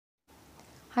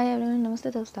Hi everyone, नमस्ते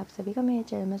दोस्तों, आप सभी का मेरे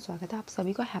चैनल में स्वागत है। आप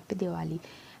सभी को हैप्पी दिवाली।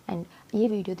 एंड ये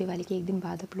वीडियो दिवाली के एक दिन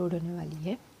बाद अपलोड होने वाली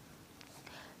है।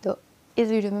 तो इस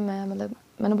वीडियो में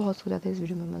मैंने बहुत सोचा था इस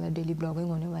वीडियो में डेली ब्लॉगिंग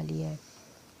होने वाली है।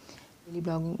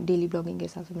 डेली ब्लॉगिंग के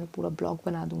हिसाब से मैं पूरा ब्लॉग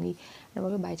बना दूँगी। एंड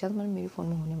अगर बाई चांस मेरे फ़ोन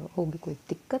में होगी कोई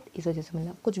दिक्कत, इस वजह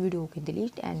से कुछ वीडियो होगी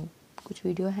डिलीट एंड कुछ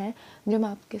वीडियो हैं जो मैं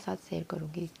आपके साथ शेयर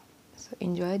करूँगी। सो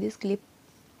इन्जॉय दिस क्लिप।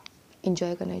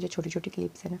 इंजॉय करना है जो छोटी छोटी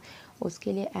क्लिप्स है ना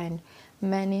उसके लिए। एंड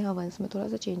मैंने यहाँ वंस में थोड़ा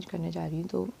सा चेंज करने जा रही हूँ,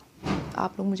 तो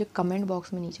आप लोग मुझे कमेंट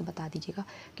बॉक्स में नीचे बता दीजिएगा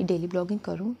कि डेली ब्लॉगिंग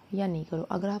करूँ या नहीं करूँ।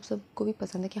 अगर आप सबको भी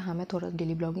पसंद है कि हाँ मैं थोड़ा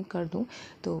डेली ब्लॉगिंग कर दूँ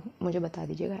तो मुझे बता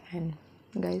दीजिएगा। एंड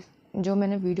गाइस, जो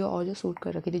मैंने वीडियो और जो शूट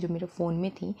कर रखी थी जो मेरे फ़ोन में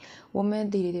थी वो मैं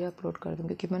धीरे धीरे अपलोड कर दूँ,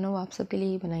 क्योंकि मैंने वो आप सबके लिए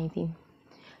ही बनाई थी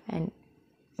एंड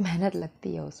मेहनत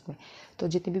लगती है उसमें। तो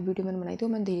जितनी भी वीडियो मैंने बनाई थी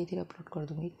वो मैं धीरे धीरे अपलोड कर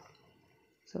दूँगी।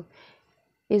 सो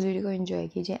इस वीडियो को एंजॉय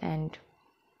कीजिए एंड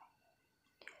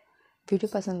वीडियो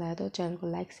पसंद आया तो चैनल को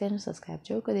लाइक शेयर सब्सक्राइब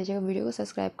जरूर कर दीजिएगा।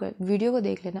 वीडियो को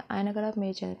देख लेना। एंड अगर आप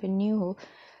मेरे चैनल पे न्यू हो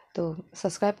तो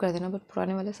सब्सक्राइब कर देना, बट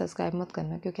पुराने वाले सब्सक्राइब मत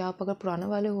करना, क्योंकि आप अगर पुराने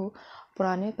वाले हो,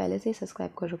 पुराने पहले से ही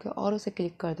सब्सक्राइब कर रखे हो और उसे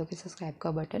क्लिक कर दोगे सब्सक्राइब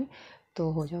का बटन,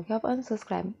 तो हो जाओगे आप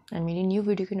अनसब्सक्राइब। एंड मेरी न्यू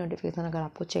वीडियो की नोटिफिकेशन अगर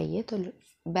आपको चाहिए तो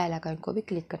बेल आइकन को भी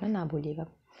क्लिक करना ना भूलिएगा।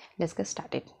 Let's get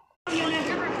started.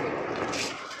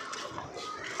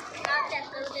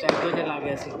 चला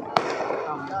गया सी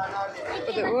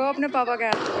वो अपने पापा के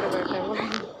हाथ पकड़े बैठे वो।